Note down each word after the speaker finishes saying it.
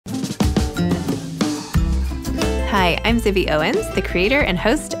Hi, I'm Zibby Owens, the creator and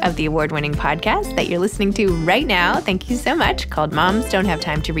host of the award-winning podcast that you're listening to right now. Thank you so much, called Moms Don't Have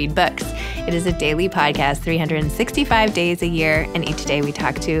Time to Read Books. It is a daily podcast, 365 days a year, and each day we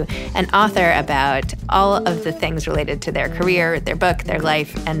talk to an author about all of the things related to their career, their book, their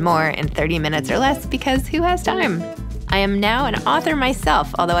life, and more in 30 minutes or less, because who has time? I am now an author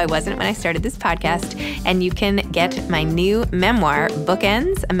myself, although I wasn't when I started this podcast, and you can get my new memoir,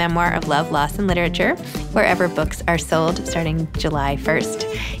 Bookends, a memoir of love, loss, and literature, wherever books are sold starting July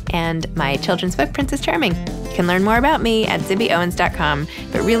 1st. And my children's book, Princess Charming. You can learn more about me at zibbyowens.com,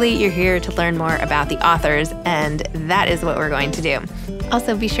 but really you're here to learn more about the authors, and that is what we're going to do.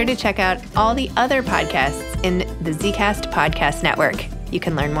 Also, be sure to check out all the other podcasts in the Zcast Podcast Network. You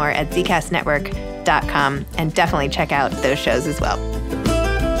can learn more at zcastnetwork.com and definitely check out those shows as well.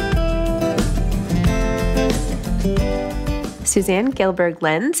 Suzanne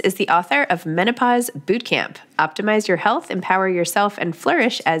Gilberg-Lenz is the author of Menopause Bootcamp, Optimize Your Health, Empower Yourself, and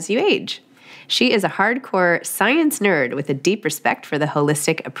Flourish as You Age. She is a hardcore science nerd with a deep respect for the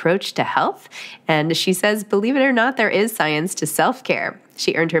holistic approach to health. And she says, believe it or not, there is science to self-care.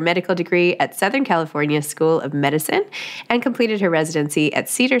 She earned her medical degree at Southern California School of Medicine and completed her residency at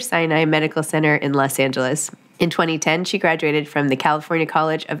Cedars-Sinai Medical Center in Los Angeles. In 2010, she graduated from the California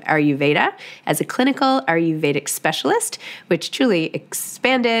College of Ayurveda as a clinical Ayurvedic specialist, which truly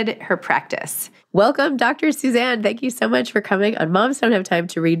expanded her practice. Welcome, Dr. Suzanne. Thank you so much for coming on Moms Don't Have Time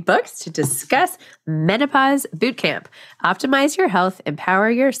to Read Books to discuss Menopause Bootcamp. Optimize your health,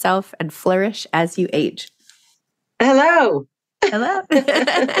 empower yourself, and flourish as you age. Hello. Hello.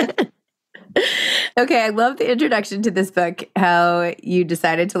 Okay, I love the introduction to this book, how you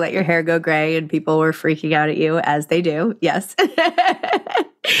decided to let your hair go gray and people were freaking out at you, as they do. Yes.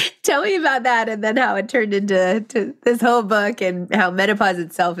 Tell me about that, and then how it turned into this whole book, and how menopause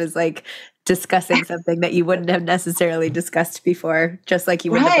itself is like discussing something that you wouldn't have necessarily discussed before, just like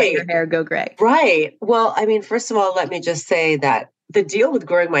you wouldn't have let your hair go gray. Right. Well, I mean, first of all, let me just say that the deal with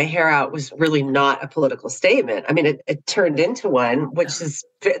growing my hair out was really not a political statement. I mean, it turned into one, which is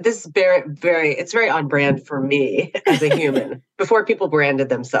it's very on brand for me as a human. Before people branded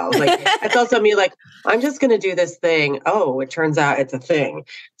themselves, like I felt so me like, I'm just going to do this thing. Oh, it turns out it's a thing.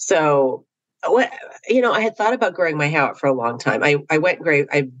 So I had thought about growing my hair out for a long time. I went gray.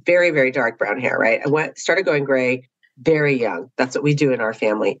 I have very, very dark brown hair, right? Started going gray very young. That's what we do in our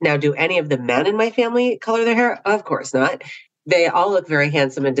family. Now, do any of the men in my family color their hair? Of course not. They all look very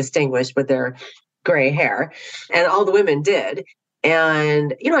handsome and distinguished with their gray hair. And all the women did.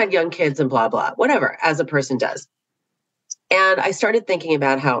 And, I had young kids and blah, blah, whatever, as a person does. And I started thinking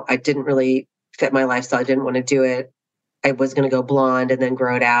about how I didn't really fit my lifestyle. I didn't want to do it. I was going to go blonde and then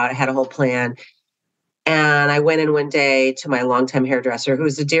grow it out. I had a whole plan. And I went in one day to my longtime hairdresser, who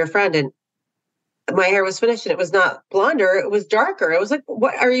was a dear friend, and my hair was finished and it was not blonder, it was darker. I was like,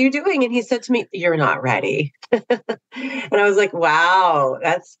 what are you doing? And he said to me, you're not ready. And I was like, wow,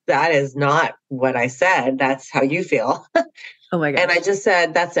 that is not what I said. That's how you feel. Oh my God. And I just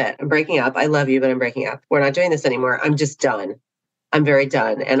said, that's it. I'm breaking up. I love you, but I'm breaking up. We're not doing this anymore. I'm just done. I'm very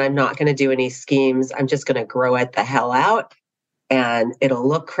done. And I'm not going to do any schemes. I'm just going to grow it the hell out. And it'll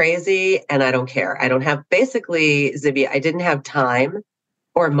look crazy. And I don't care. I don't have, basically, Zibby, I didn't have time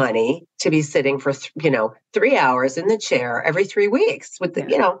or money to be sitting for, 3 hours in the chair every 3 weeks with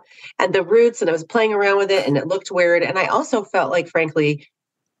the, and the roots. And I was playing around with it and it looked weird. And I also felt like, frankly,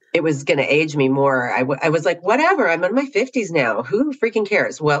 it was going to age me more. I was like, whatever, I'm in my 50s now. Who freaking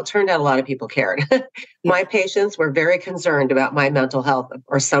cares? Well, it turned out a lot of people cared. My patients were very concerned about my mental health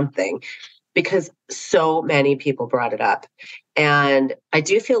or something, because so many people brought it up. And I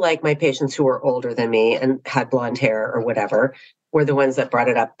do feel like my patients who were older than me and had blonde hair or whatever were the ones that brought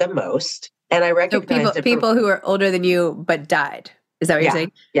it up the most. And I recognized people who are older than you but died. Is that what you're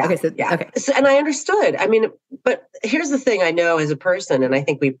saying? Yeah. Okay. Okay. So, and I understood. I mean, but here's the thing I know as a person, and I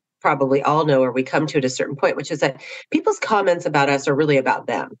think we probably all know, or we come to at a certain point, which is that people's comments about us are really about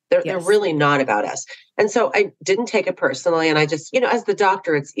them. They're really not about us. And so I didn't take it personally. And I just, as the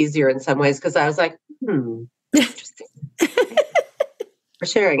doctor, it's easier in some ways, because I was like, interesting. For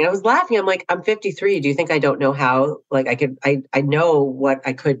sharing. And I was laughing. I'm like, I'm 53. Do you think I don't know how? Like I know what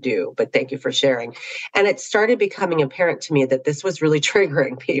I could do, but thank you for sharing. And it started becoming apparent to me that this was really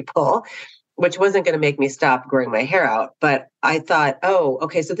triggering people, which wasn't going to make me stop growing my hair out. But I thought, oh,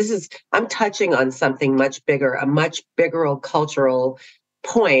 okay, so I'm touching on something much bigger, a much bigger cultural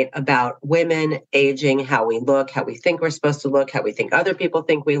point about women aging, how we look, how we think we're supposed to look, how we think other people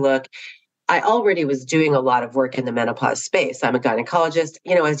think we look. I already was doing a lot of work in the menopause space. I'm a gynecologist.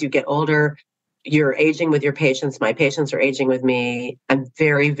 As you get older, you're aging with your patients. My patients are aging with me. I'm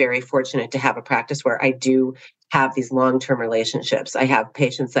very, very fortunate to have a practice where I do have these long-term relationships. I have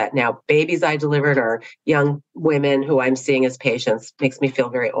patients that now babies I delivered are young women who I'm seeing as patients. Makes me feel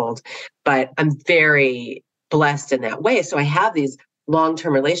very old, but I'm very blessed in that way. So I have these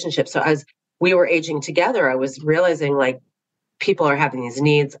long-term relationships. So as we were aging together, I was realizing like people are having these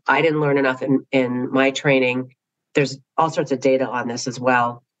needs. I didn't learn enough in my training. There's all sorts of data on this as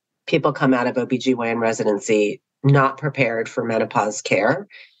well. People come out of OBGYN residency not prepared for menopause care,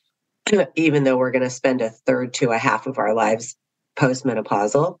 even though we're going to spend a third to a half of our lives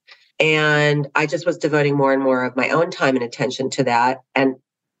postmenopausal. And I just was devoting more and more of my own time and attention to that and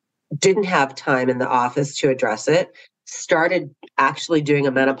didn't have time in the office to address it. Started actually doing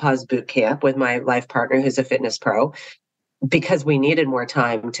a menopause boot camp with my life partner, who's a fitness pro, because we needed more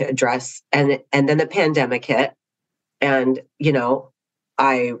time to address. And then the pandemic hit. And,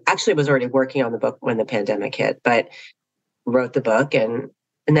 I actually was already working on the book when the pandemic hit, but wrote the book and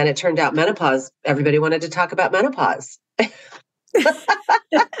then it turned out menopause, everybody wanted to talk about menopause.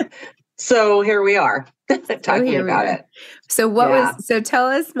 So here we are talking about it. So so tell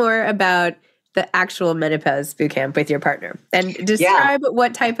us more about the actual menopause boot camp with your partner and describe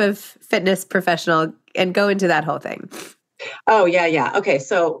what type of fitness professional and go into that whole thing. Oh, yeah. Okay.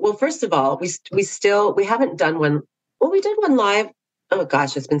 So, well, first of all, we haven't done one. Well, we did one live. Oh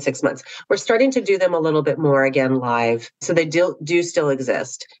gosh, it's been 6 months. We're starting to do them a little bit more again live. So they do still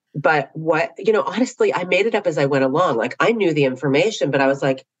exist. But honestly, I made it up as I went along. Like I knew the information, but I was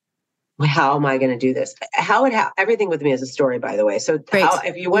like, well, how am I going to do this? Everything with me is a story, by the way. So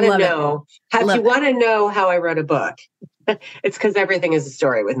if you want to know how I wrote a book, it's because everything is a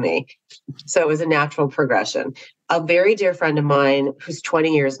story with me. So it was a natural progression. A very dear friend of mine, who's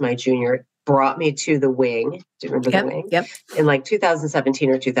 20 years my junior, brought me to the Wing. Do you remember the Wing? Yep. In like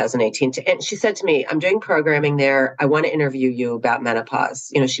 2017 or 2018. And she said to me, I'm doing programming there. I want to interview you about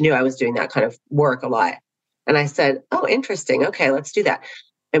menopause. She knew I was doing that kind of work a lot. And I said, oh, interesting. Okay, let's do that.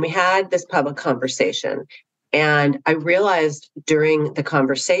 And we had this public conversation. And I realized during the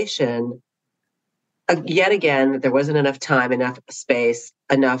conversation, yet again, that there wasn't enough time, enough space,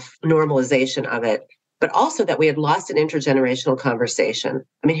 enough normalization of it, but also that we had lost an intergenerational conversation.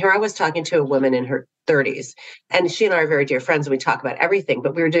 I mean, here I was talking to a woman in her 30s, and she and I are very dear friends, and we talk about everything,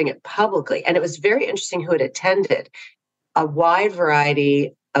 but we were doing it publicly. And it was very interesting who had attended, a wide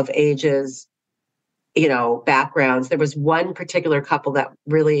variety of ages, backgrounds. There was one particular couple that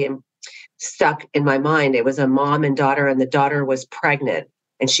really stuck in my mind. It was a mom and daughter, and the daughter was pregnant,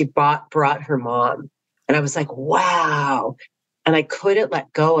 and she brought her mom. And I was like, wow. And I couldn't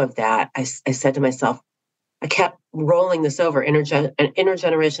let go of that. I said to myself, I kept rolling this over, an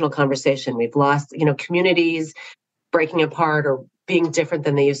intergenerational conversation. We've lost, communities breaking apart or being different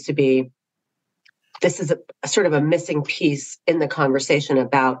than they used to be. This is a sort of a missing piece in the conversation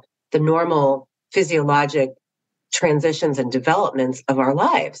about the normal physiologic transitions and developments of our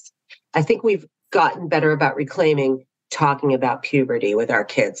lives. I think we've gotten better about reclaiming talking about puberty with our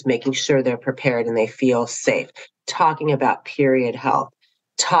kids, making sure they're prepared and they feel safe, talking about period health,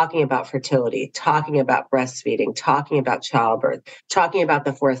 talking about fertility, talking about breastfeeding, talking about childbirth, talking about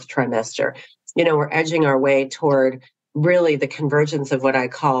the fourth trimester. We're edging our way toward really the convergence of what I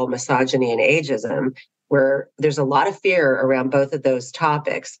call misogyny and ageism, where there's a lot of fear around both of those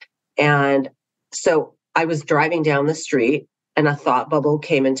topics. And so I was driving down the street and a thought bubble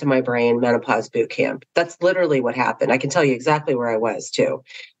came into my brain, Menopause Bootcamp. That's literally what happened. I can tell you exactly where I was too.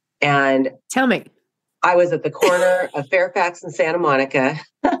 And tell me. I was at the corner of Fairfax and Santa Monica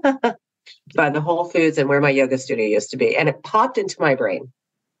by the Whole Foods and where my yoga studio used to be. And it popped into my brain.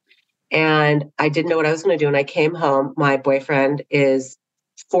 And I didn't know what I was going to do. And I came home. My boyfriend is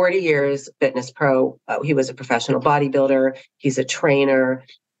 40 years fitness pro. He was a professional bodybuilder. He's a trainer.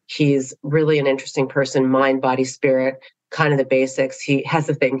 He's really an interesting person, mind, body, spirit, kind of the basics. He has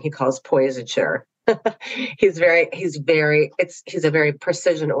a thing he calls poisature. He's a very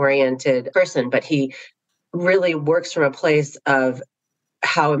precision oriented person, but he really works from a place of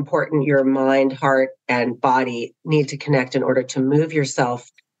how important your mind, heart, and body need to connect in order to move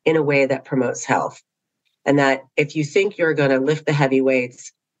yourself in a way that promotes health. And that if you think you're going to lift the heavy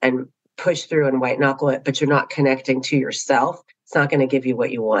weights and push through and white knuckle it, but you're not connecting to yourself, it's not going to give you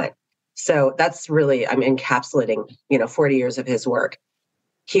what you want. So that's really, I'm encapsulating, 40 years of his work.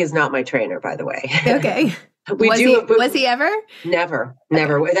 He is not my trainer, by the way. Okay. Was he ever? Never.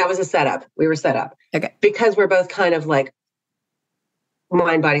 Okay. That was a setup. We were set up. Okay. Because we're both kind of like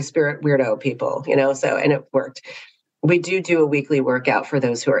mind, body, spirit, weirdo people, and it worked. We do a weekly workout for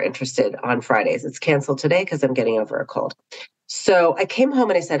those who are interested on Fridays. It's canceled today because I'm getting over a cold. So I came home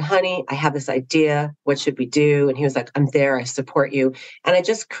and I said, honey, I have this idea. What should we do? And he was like, I'm there. I support you. And I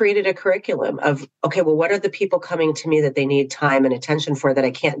just created a curriculum of, okay, well, what are the people coming to me that they need time and attention for that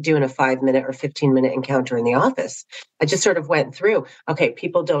I can't do in a 5-minute or 15-minute encounter in the office? I just sort of went through, okay,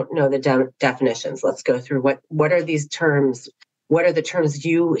 people don't know the definitions. Let's go through what are these terms? What are the terms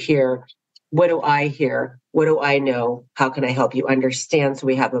you hear? What do I hear? What do I know? How can I help you understand? So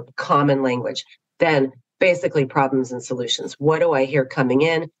we have a common language. Then basically problems and solutions. What do I hear coming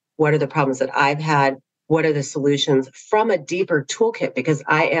in? What are the problems that I've had? What are the solutions from a deeper toolkit? Because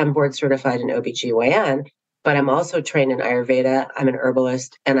I am board certified in OBGYN, but I'm also trained in Ayurveda. I'm an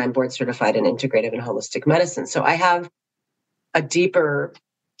herbalist, and I'm board certified in integrative and holistic medicine. So I have a deeper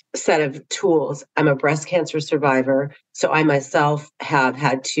set of tools. I'm a breast cancer survivor. So I myself have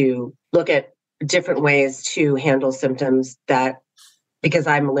had to look at different ways to handle symptoms because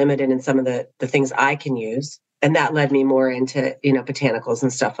I'm limited in some of the things I can use. And that led me more into, botanicals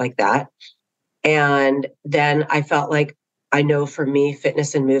and stuff like that. And then I felt like, I know for me,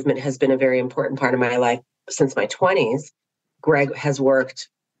 fitness and movement has been a very important part of my life since my 20s. Greg has worked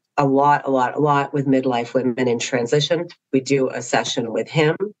a lot with midlife women in transition. We do a session with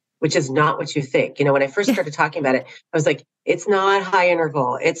him, which is not what you think. When I first started talking about it, I was like, it's not high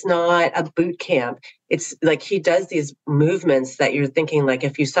interval. It's not a boot camp. It's like he does these movements that you're thinking, like,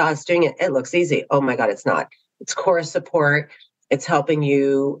 if you saw us doing it, it looks easy. Oh my God, it's not. It's core support. It's helping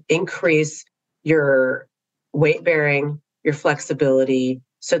you increase your weight bearing, your flexibility,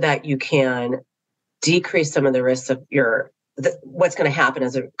 so that you can decrease some of the risks of what's going to happen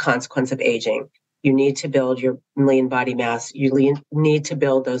as a consequence of aging. You need to build your lean body mass. You need to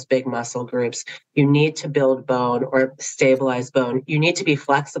build those big muscle groups. You need to build bone or stabilize bone. You need to be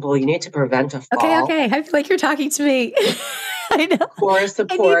flexible. You need to prevent a fall. Okay. I feel like you're talking to me. I know. Core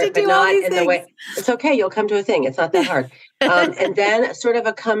support, but not in the way. It's okay. You'll come to a thing. It's not that hard. And then sort of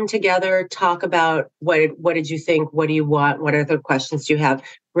a come together, talk about what did you think? What do you want? What other questions do you have?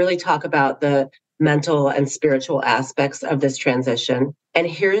 Really talk about the mental and spiritual aspects of this transition. And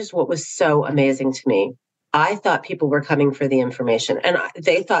here's what was so amazing to me. I thought people were coming for the information, and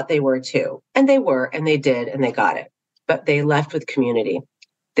they thought they were too. And they were, and they did, and they got it. But they left with community.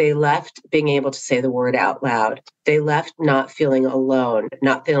 They left being able to say the word out loud. They left not feeling alone,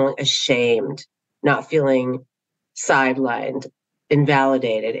 not feeling ashamed, not feeling sidelined,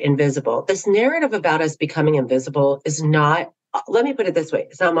 invalidated, invisible. This narrative about us becoming invisible is not, let me put it this way,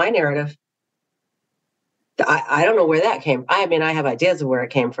 it's not my narrative. I don't know where that came. I mean, I have ideas of where it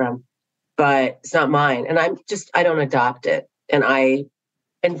came from, but it's not mine. And I don't adopt it. And I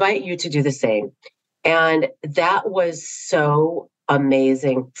invite you to do the same. And that was so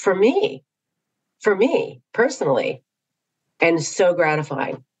amazing for me personally, and so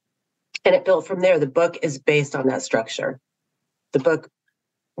gratifying. And it built from there. The book is based on that structure. The book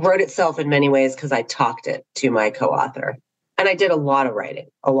wrote itself in many ways because I talked it to my co-author. And I did a lot of writing.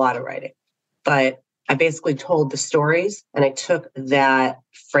 But I basically told the stories, and I took that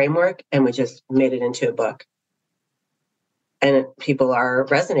framework and we just made it into a book. And people are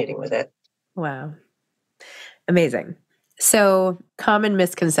resonating with it. Wow. Amazing. So, common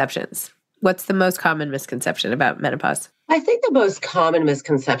misconceptions. What's the most common misconception about menopause? I think the most common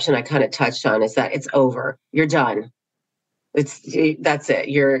misconception I kind of touched on is that it's over. You're done. That's it.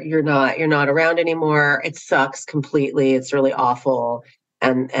 You're not around anymore. It sucks completely. It's really awful.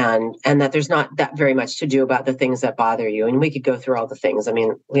 And that there's not that very much to do about the things that bother you. And we could go through all the things. I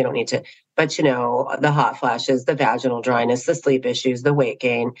mean, we don't need to, but the hot flashes, the vaginal dryness, the sleep issues, the weight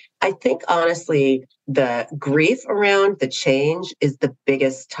gain. I think honestly, the grief around the change is the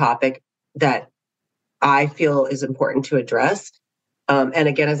biggest topic that I feel is important to address. And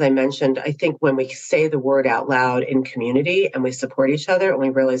again, as I mentioned, I think when we say the word out loud in community and we support each other and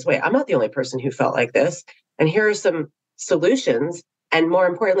we realize, wait, I'm not the only person who felt like this. And here are some solutions. And more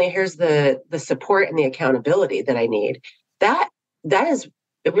importantly, here's the support and the accountability that I need. That is,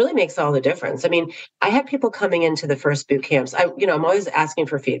 it really makes all the difference. I mean, I have people coming into the first boot camps. I'm always asking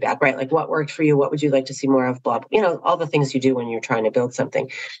for feedback, right? Like, what worked for you? What would you like to see more of? Blah, all the things you do when you're trying to build something.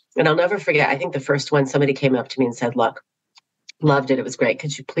 And I'll never forget, I think the first one, somebody came up to me and said, look, loved it. It was great.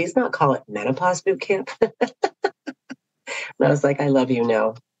 Could you please not call it Menopause Bootcamp? And I was like, I love you.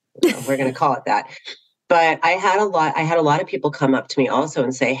 No, we're going to call it that. But I had a lot of people come up to me also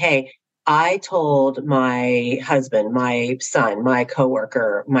and say, hey, I told my husband, my son, my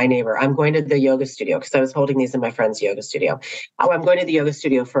coworker, my neighbor, I'm going to the yoga studio because I was holding these in my friend's yoga studio. Oh, I'm going to the yoga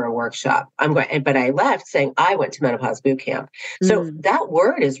studio for a workshop. But I left saying I went to Menopause Bootcamp. So that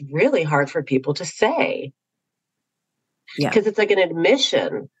word is really hard for people to say. Yeah. Because it's like an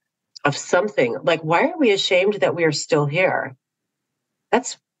admission of something. Like, why are we ashamed that we are still here?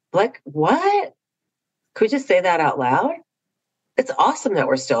 That's like, what? Could we just say that out loud? It's awesome that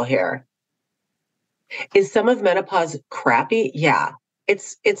we're still here. Is some of menopause crappy? Yeah.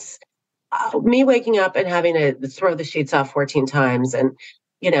 It's me waking up and having to throw the sheets off 14 times and,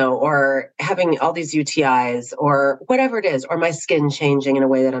 or having all these UTIs or whatever it is, or my skin changing in a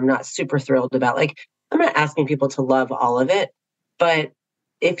way that I'm not super thrilled about. Like, I'm not asking people to love all of it, but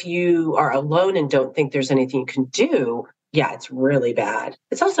if you are alone and don't think there's anything you can do, yeah, it's really bad.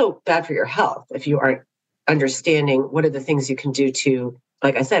 It's also bad for your health if you aren't understanding what are the things you can do to,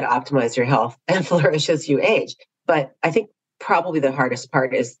 like I said, optimize your health and flourish as you age. But I think probably the hardest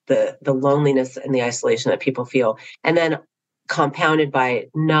part is the loneliness and the isolation that people feel. And then compounded by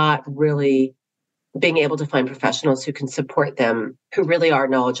not really being able to find professionals who can support them, who really are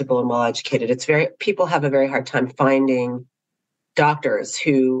knowledgeable and well educated. People have a very hard time finding doctors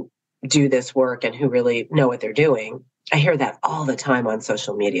who do this work and who really know what they're doing. I hear that all the time on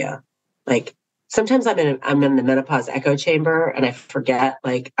social media. Like, sometimes I'm in the menopause echo chamber and I forget,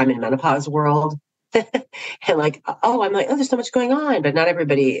 like, I'm in menopause world. And like, I'm like, there's so much going on, but not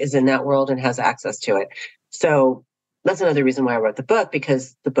everybody is in that world and has access to it. So that's another reason why I wrote the book,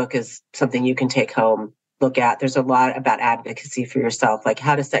 because the book is something you can take home, look at. There's a lot about advocacy for yourself, like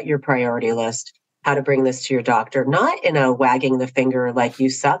how to set your priority list, how to bring this to your doctor, not in a wagging the finger like you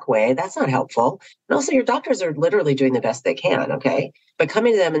suck way. That's not helpful. And also, your doctors are literally doing the best they can. Okay. But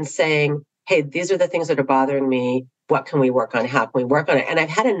coming to them and saying, hey, these are the things that are bothering me. What can we work on? How can we work on it? And I've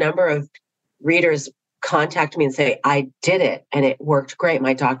had a number of readers contact me and say, I did it and it worked great.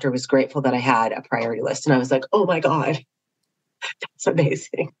 My doctor was grateful that I had a priority list. And I was like, oh my God, that's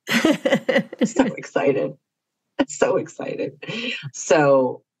amazing. So excited. So excited.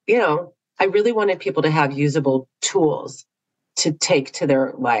 So, I really wanted people to have usable tools to take to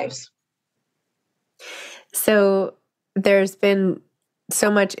their lives. So there's been so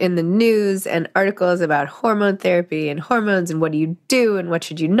much in the news and articles about hormone therapy and hormones and what do you do and what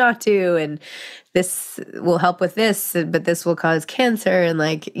should you not do, and this will help with this, but this will cause cancer, and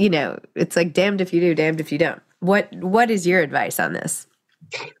it's like damned if you do, damned if you don't. What is your advice on this?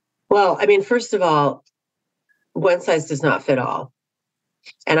 Well, I mean, first of all, one size does not fit all.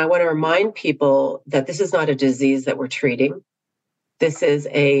 And I want to remind people that this is not a disease that we're treating. This is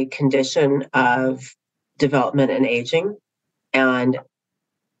a condition of development and aging. And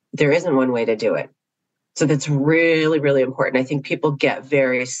there isn't one way to do it. So that's really, really important. I think people get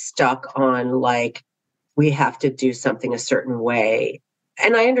very stuck on, like, we have to do something a certain way.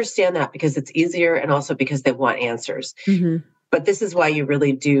 And I understand that because it's easier and also because they want answers. Mm-hmm. But this is why you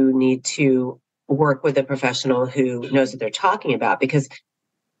really do need to work with a professional who knows what they're talking about, because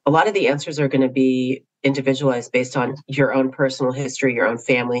a lot of the answers are going to be individualized based on your own personal history, your own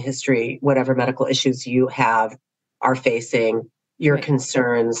family history, whatever medical issues you are facing, your right.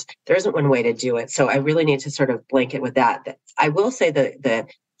 concerns. There isn't one way to do it. So I really need to sort of blanket with that. I will say that the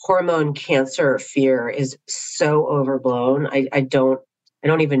hormone cancer fear is so overblown. I don't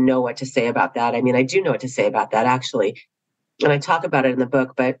even know what to say about that. I mean, I do know what to say about that, actually. And I talk about it in the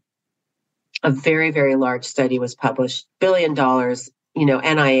book, but a very, very large study was published, $1 billion,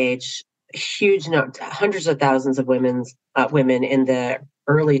 NIH, huge note, hundreds of thousands of women in the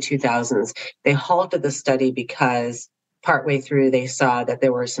early 2000s. They halted the study because partway through they saw that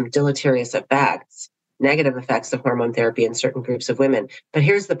there were some deleterious effects, negative effects of hormone therapy in certain groups of women. But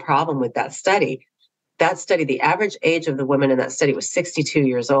here's the problem with that study. The average age of the women in that study was 62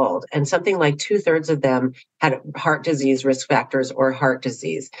 years old, and something like 2/3 of them had heart disease risk factors or heart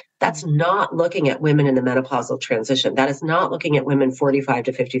disease. That's not looking at women in the menopausal transition. That is not looking at women 45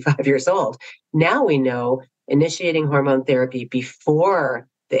 to 55 years old. Now we know initiating hormone therapy before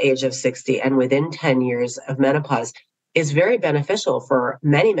the age of 60 and within 10 years of menopause is very beneficial for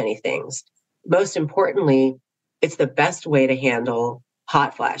many, many things. Most importantly, it's the best way to handle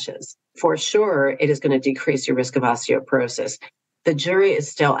hot flashes. For sure, it is going to decrease your risk of osteoporosis. The jury is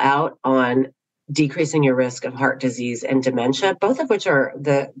still out on decreasing your risk of heart disease and dementia, both of which are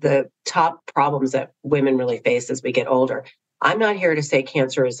the top problems that women really face as we get older. I'm not here to say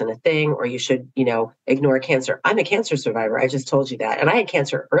cancer isn't a thing or you should, ignore cancer. I'm a cancer survivor. I just told you that. And I had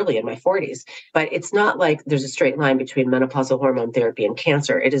cancer early in my 40s. But it's not like there's a straight line between menopausal hormone therapy and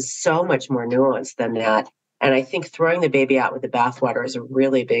cancer. It is so much more nuanced than that. And I think throwing the baby out with the bathwater is a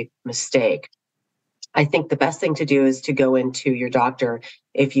really big mistake. I think the best thing to do is to go into your doctor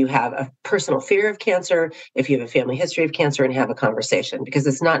if you have a personal fear of cancer, if you have a family history of cancer, and have a conversation, because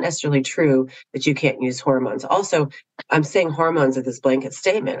it's not necessarily true that you can't use hormones. Also, I'm saying hormones as this blanket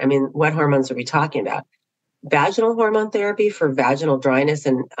statement. I mean, what hormones are we talking about? Vaginal hormone therapy for vaginal dryness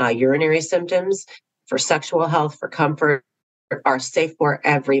and urinary symptoms, for sexual health, for comfort, are safe for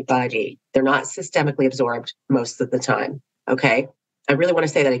everybody. They're not systemically absorbed most of the time. Okay. I really want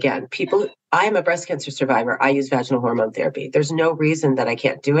to say that again. I am a breast cancer survivor. I use vaginal hormone therapy. There's no reason that I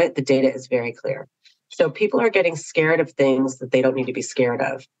can't do it. The data is very clear. So people are getting scared of things that they don't need to be scared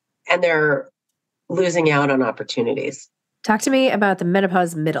of. And they're losing out on opportunities. Talk to me about the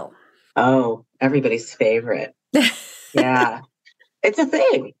menopause middle. Oh, everybody's favorite. Yeah. It's a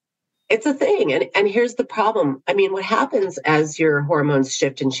thing. It's a thing. And here's the problem. I mean, what happens as your hormones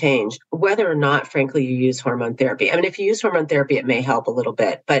shift and change, whether or not, frankly, you use hormone therapy. I mean, if you use hormone therapy, it may help a little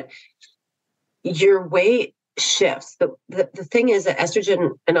bit, but your weight shifts. The thing is that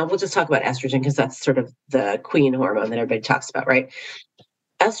estrogen, and we'll just talk about estrogen because that's sort of the queen hormone that everybody talks about, right?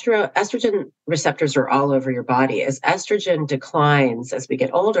 Estrogen receptors are all over your body. As estrogen declines as we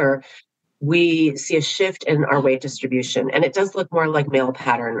get older, we see a shift in our weight distribution, and it does look more like male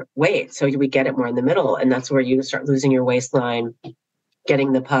pattern weight. So we get it more in the middle, and that's where you start losing your waistline,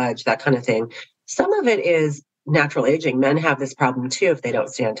 getting the pudge, that kind of thing. Some of it is natural aging. Men have this problem too if they don't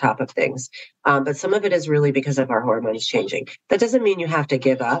stay on top of things. But some of it is really because of our hormones changing. That doesn't mean you have to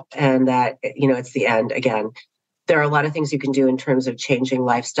give up and that, it's the end again. There are a lot of things you can do in terms of changing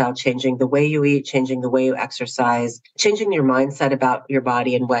lifestyle, changing the way you eat, changing the way you exercise, changing your mindset about your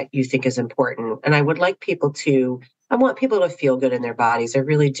body and what you think is important. And I want people to feel good in their bodies. I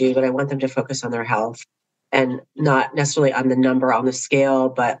really do, but I want them to focus on their health and not necessarily on the number on the scale,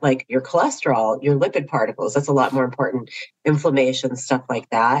 but like your cholesterol, your lipid particles. That's a lot more important. Inflammation, stuff like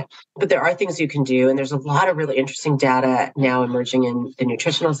that. But there are things you can do. And there's a lot of really interesting data now emerging in the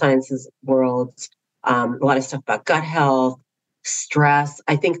nutritional sciences world. A lot of stuff about gut health, stress.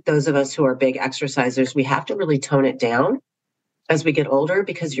 I think those of us who are big exercisers, we have to really tone it down as we get older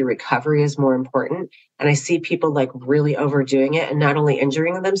because your recovery is more important. And I see people like really overdoing it and not only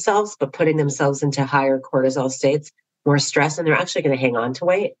injuring themselves, but putting themselves into higher cortisol states, more stress, and they're actually going to hang on to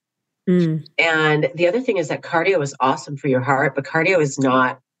weight. And the other thing is that cardio is awesome for your heart, but cardio is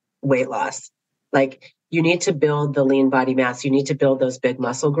not weight loss. Like, you need to build the lean body mass. You need to build those big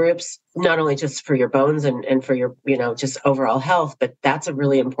muscle groups, not only just for your bones and for your, just overall health, but that's a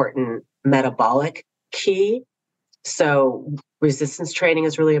really important metabolic key. So resistance training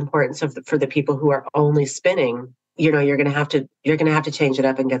is really important. So for the people who are only spinning, you're going to have to change it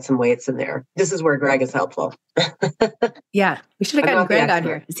up and get some weights in there. This is where Greg is helpful. Yeah, we should have gotten Greg on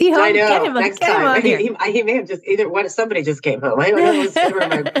here. Is he home? I know. Get him on here. He may have just somebody just came home. I don't know. It was him or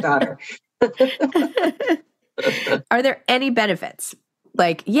my daughter. Are there any benefits?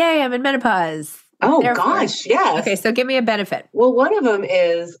 Like, yay, I'm in menopause. Oh, gosh, yes. Okay, so give me a benefit. Well, one of them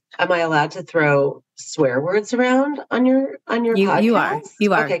is, am I allowed to throw swear words around on your podcast?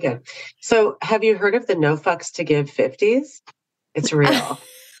 You are. Okay, good. So have you heard of the no fucks to give 50s? It's real.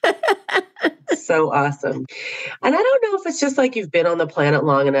 So awesome. And I don't know if it's just like you've been on the planet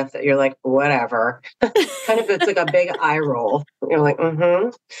long enough that you're like, whatever. Kind of, it's like a big eye roll. You're like,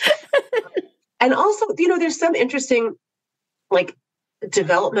 And also, there's some interesting, like,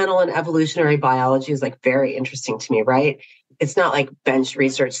 developmental and evolutionary biology is like very interesting to me, right? It's not like bench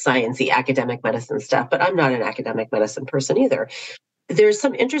research, sciencey, academic medicine stuff, but I'm not an academic medicine person either. There's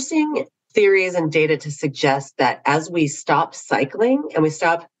some interesting theories and data to suggest that as we stop cycling and we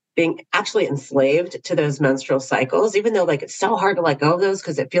stop being actually enslaved to those menstrual cycles, even though like it's so hard to let go of those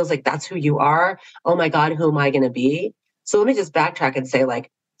because it feels like that's who you are. Oh my God, who am I going to be? So let me just backtrack and say, like,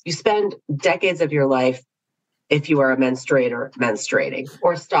 you spend decades of your life, if you are a menstruator, menstruating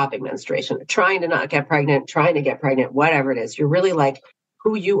or stopping menstruation, trying to not get pregnant, trying to get pregnant, whatever it is, you're really like,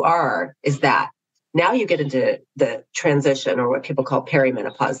 who you are is that. Now you get into the transition, or what people call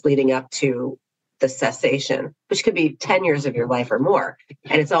perimenopause, leading up to the cessation, which could be 10 years of your life or more.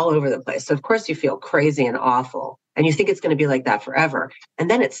 And it's all over the place. So of course you feel crazy and awful and you think it's going to be like that forever. And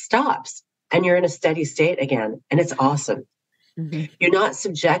then it stops and you're in a steady state again. And it's awesome. Mm-hmm. You're not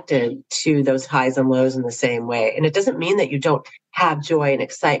subjected to those highs and lows in the same way. And it doesn't mean that you don't have joy and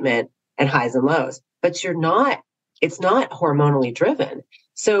excitement and highs and lows, but it's not hormonally driven.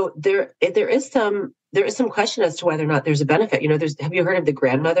 So there is some question as to whether or not there's a benefit. Have you heard of the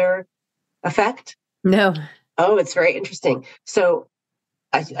grandmother effect? No. Oh, it's very interesting. So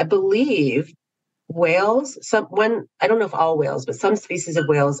I believe whales, I don't know if all whales, but some species of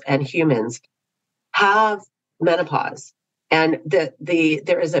whales and humans have menopause. And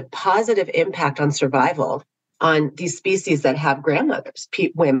there is a positive impact on survival on these species that have grandmothers,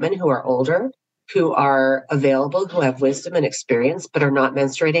 women who are older, who are available, who have wisdom and experience, but are not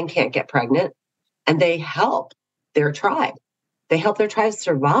menstruating, can't get pregnant. And they help their tribe. They help their tribe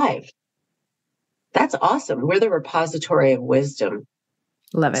survive. That's awesome. We're the repository of wisdom.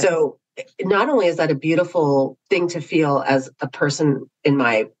 Love it. So not only is that a beautiful thing to feel as a person in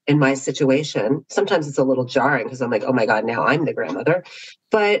my situation, sometimes it's a little jarring because I'm like, oh my God, now I'm the grandmother.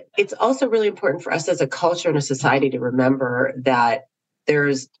 But it's also really important for us as a culture and a society to remember that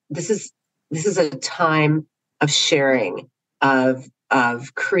this is a time of sharing, of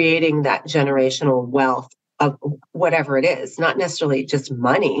creating that generational wealth of whatever it is, not necessarily just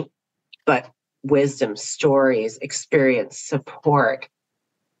money, but wisdom, stories, experience, support.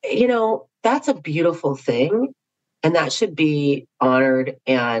 That's a beautiful thing, and that should be honored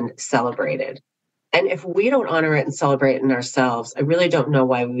and celebrated. And if we don't honor it and celebrate it in ourselves, I really don't know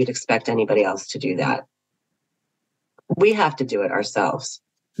why we would expect anybody else to do that. We have to do it ourselves.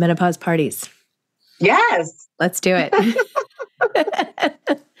 Menopause parties. Yes. Let's do it.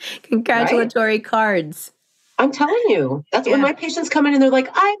 Congratulatory cards. I'm telling you, that's when my patients come in and they're like,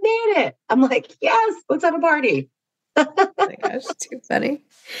 I made it. I'm like, yes, let's have a party. Oh my gosh, too funny.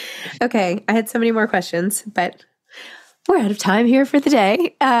 Okay, I had so many more questions, but we're out of time here for the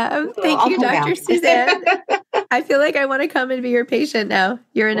day. Thank you, Dr. Suzanne. I feel like I want to come and be your patient now.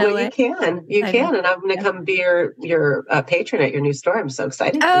 You're in LA. You can, and I'm going to come be your patron at your new store. I'm so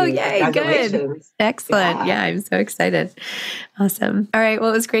excited. Oh, yay, good. Excellent. Yeah, I'm so excited. Awesome. All right,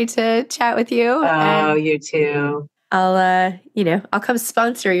 well, it was great to chat with you. Oh, you too. I'll come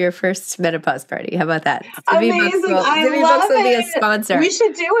sponsor your first menopause party. How about that? Amazing. Zibby Books will be a sponsor. We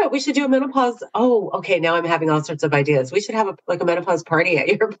should do it. We should do a menopause. Oh, okay. Now I'm having all sorts of ideas. We should have a menopause party at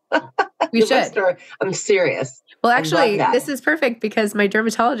your We should. Store. I'm serious. Well, actually, this is perfect because my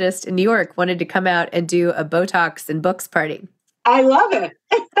dermatologist in New York wanted to come out and do a Botox and books party. I love it.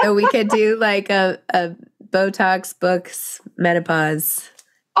 So we could do like a Botox, books, menopause.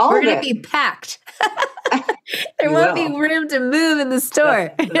 We're going to be packed. There won't be room to move in the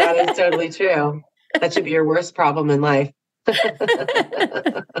store. That is totally true. That should be your worst problem in life.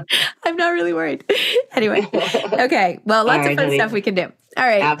 I'm not really worried. Anyway. Okay. Well, lots of fun stuff we can do. All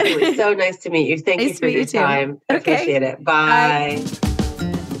right. Absolutely. So nice to meet you. Thank you for your time. I appreciate it. Bye.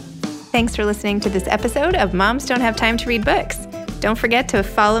 Thanks for listening to this episode of Moms Don't Have Time to Read Books. Don't forget to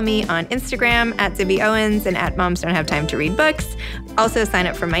follow me on Instagram at Zibby Owens and at Moms Don't Have Time to Read Books. Also sign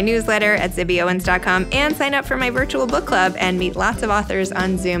up for my newsletter at zibbyowens.com and sign up for my virtual book club and meet lots of authors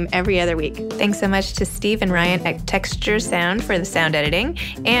on Zoom every other week. Thanks so much to Steve and Ryan at Texture Sound for the sound editing.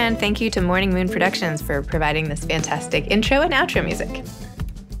 And thank you to Morning Moon Productions for providing this fantastic intro and outro music.